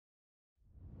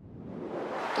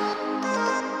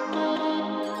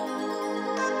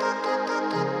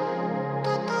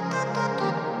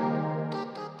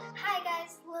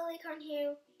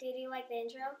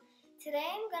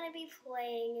to be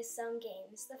playing some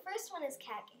games. The first one is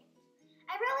cat games.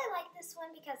 I really like this one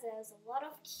because it has a lot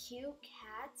of cute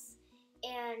cats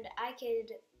and I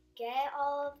could get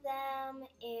all of them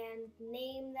and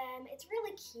name them. It's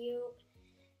really cute.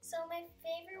 So my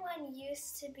favorite one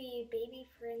used to be Baby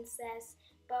Princess,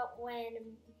 but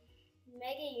when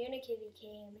Mega Unikitty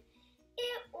came,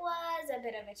 it was a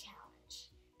bit of a challenge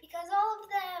because all of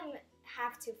them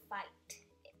have to fight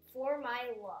for my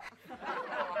love.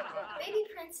 Baby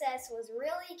Princess was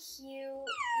really cute.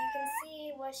 You can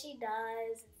see what she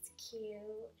does. It's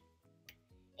cute.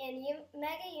 And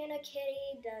Mega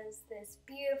Unikitty does this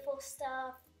beautiful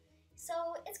stuff. So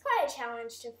it's quite a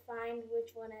challenge to find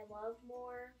which one I love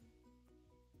more.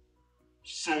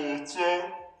 So it's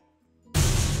a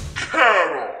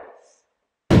cat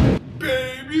off.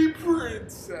 Baby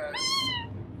Princess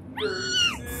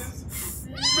versus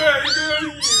Mega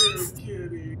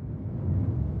Unikitty.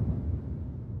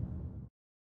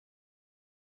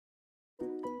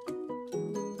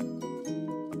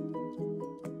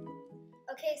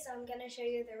 Okay, so I'm gonna show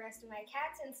you the rest of my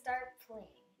cats and start playing.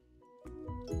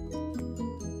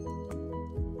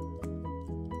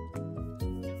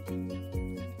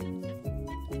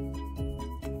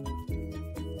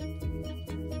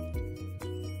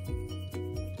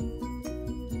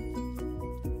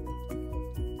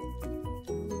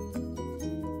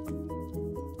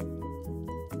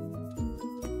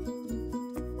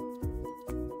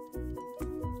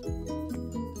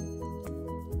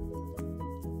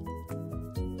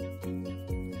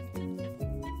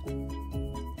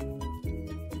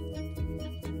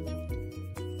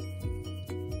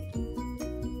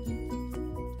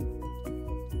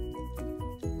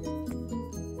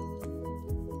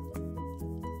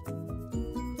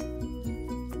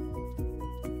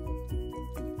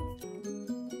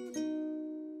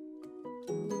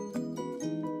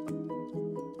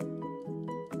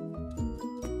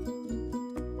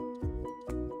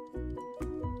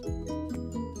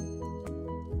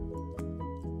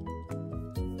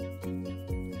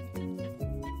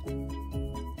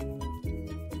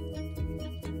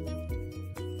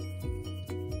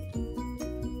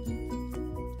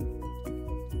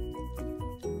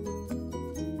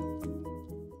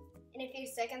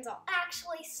 Seconds I'll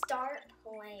actually start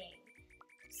playing.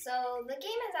 So the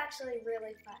game is actually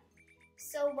really fun.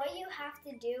 So what you have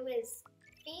to do is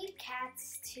feed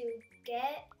cats to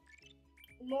get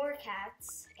more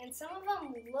cats, and some of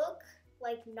them look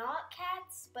like not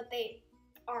cats, but they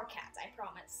are cats, I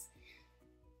promise.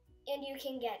 And you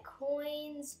can get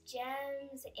coins,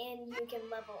 gems, and you can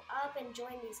level up and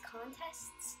join these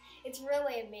contests. It's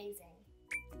really amazing.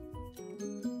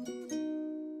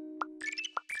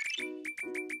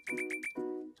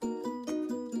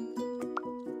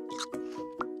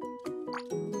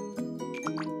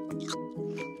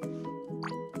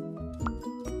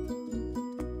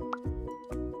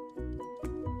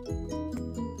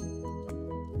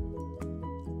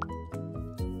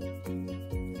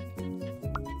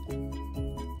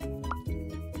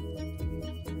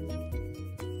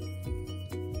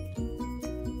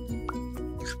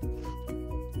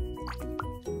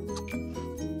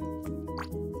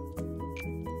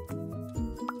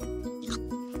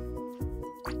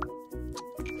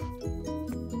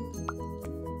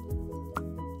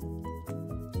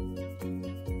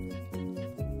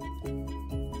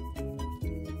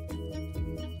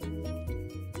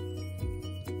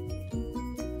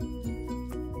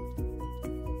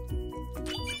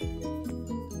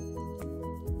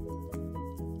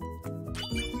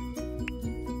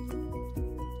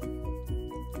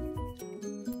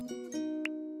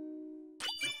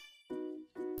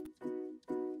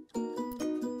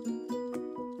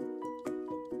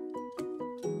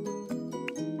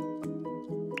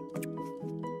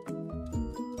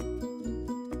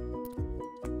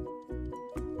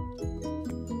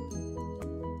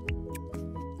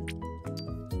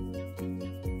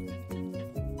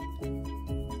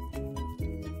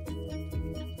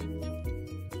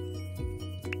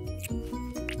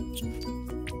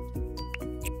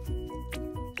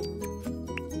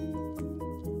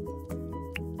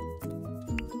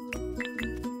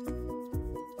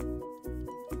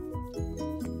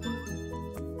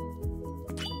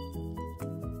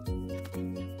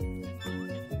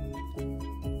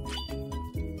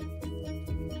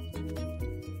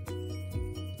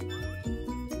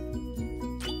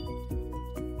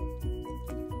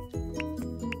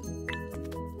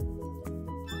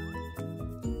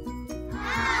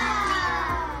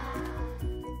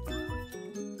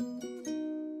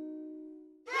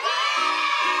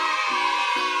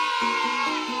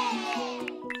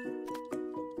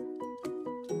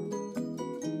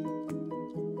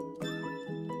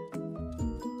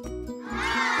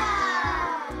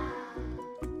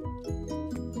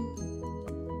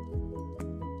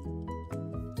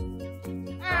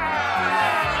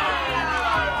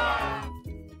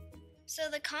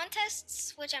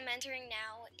 contests, which I'm entering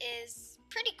now, is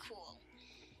pretty cool.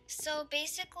 So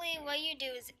basically what you do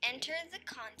is enter the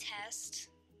contest,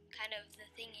 kind of the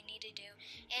thing you need to do,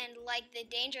 and like the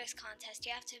dangerous contest,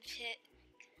 you have to pick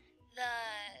the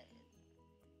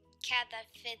cat that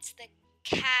fits the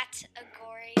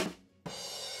category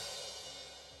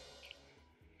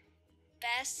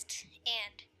best,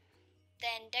 and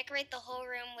then decorate the whole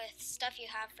room with stuff you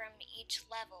have from each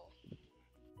level.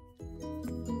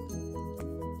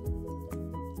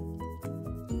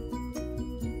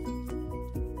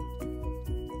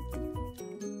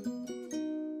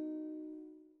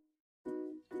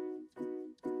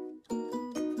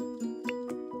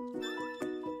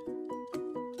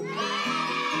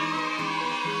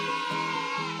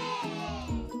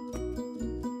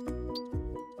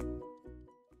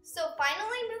 So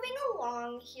finally moving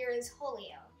along, here is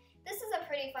Holio. This is a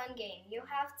pretty fun game. You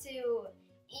have to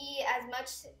eat as much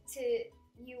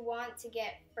you want to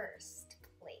get first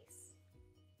place.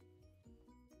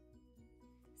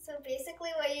 So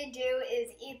basically what you do is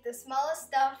eat the smallest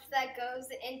stuff that goes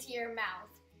into your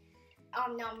mouth.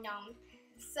 Nom nom.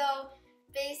 So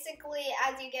basically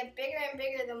as you get bigger and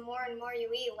bigger, the more and more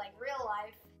you eat, like real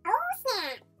life. Oh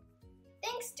snap!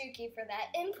 Thanks, Dookie, for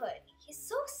that input. He's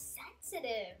so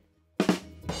sensitive.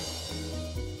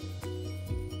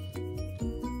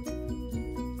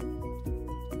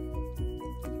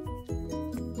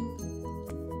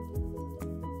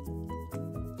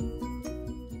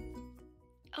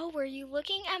 Oh, were you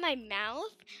looking at my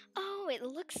mouth? Oh, it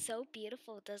looks so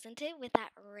beautiful, doesn't it, with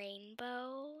that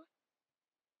rainbow?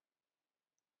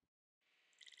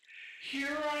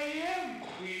 Here I am,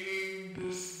 cleaning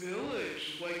this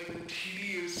village like the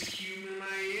tedious human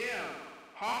I am.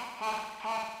 Ha ha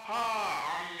ha ha!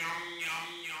 Yum yum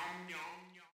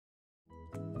yum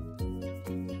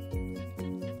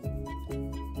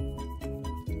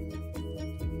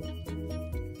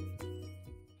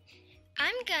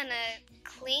I'm gonna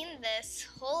clean this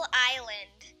whole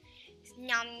island.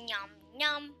 Yum yum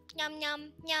yum yum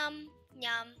yum yum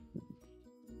yum.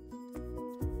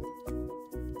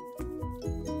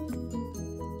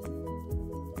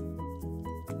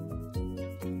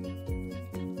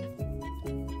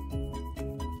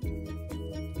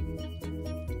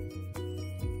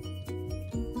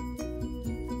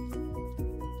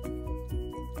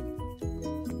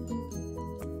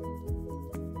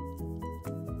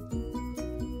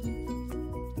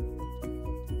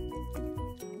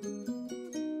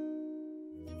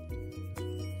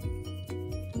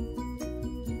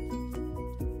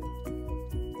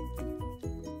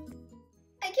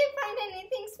 I can't find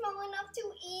anything small enough to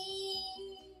eat.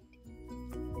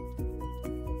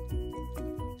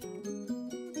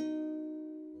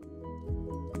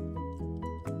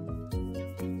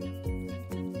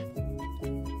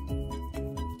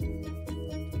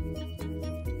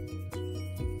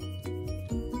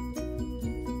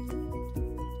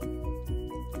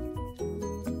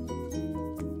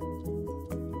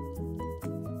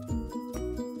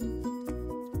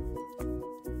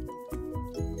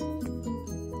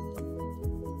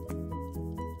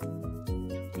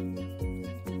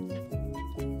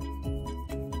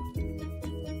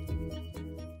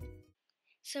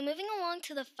 So moving along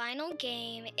to the final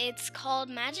game, it's called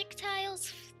Magic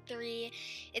Tiles 3.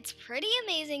 It's pretty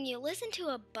amazing. You listen to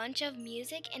a bunch of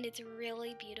music and it's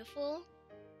really beautiful.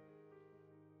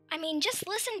 I mean, just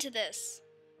listen to this.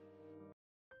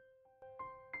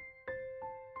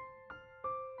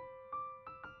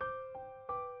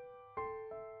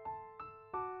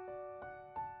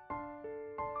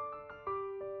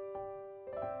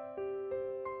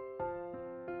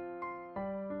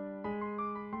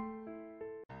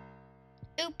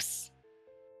 Oops.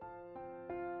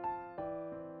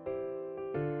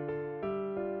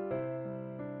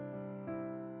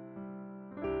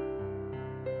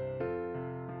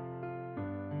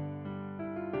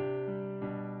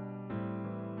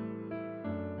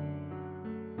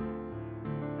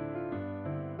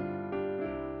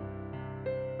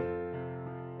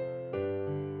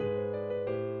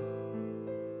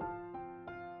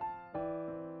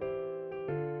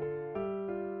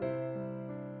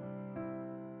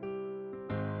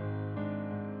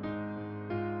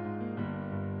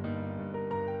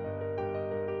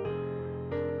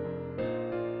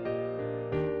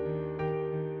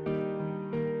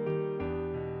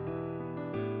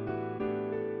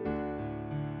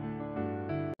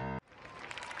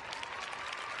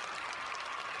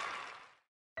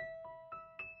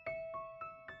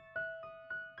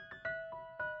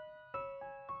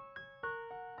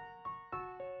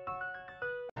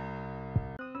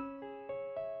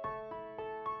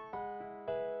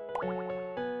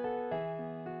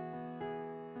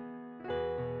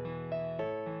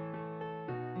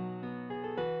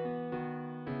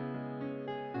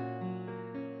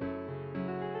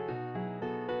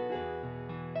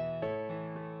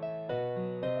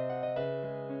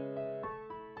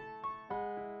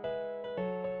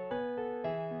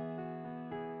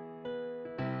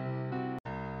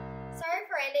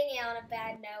 ending it on a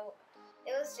bad note.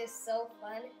 It was just so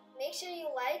fun. Make sure you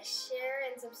like, share,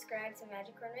 and subscribe to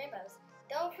Magicorn Rainbows.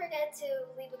 Don't forget to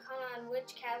leave a comment on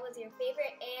which cat was your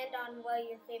favorite and on what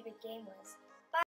your favorite game was.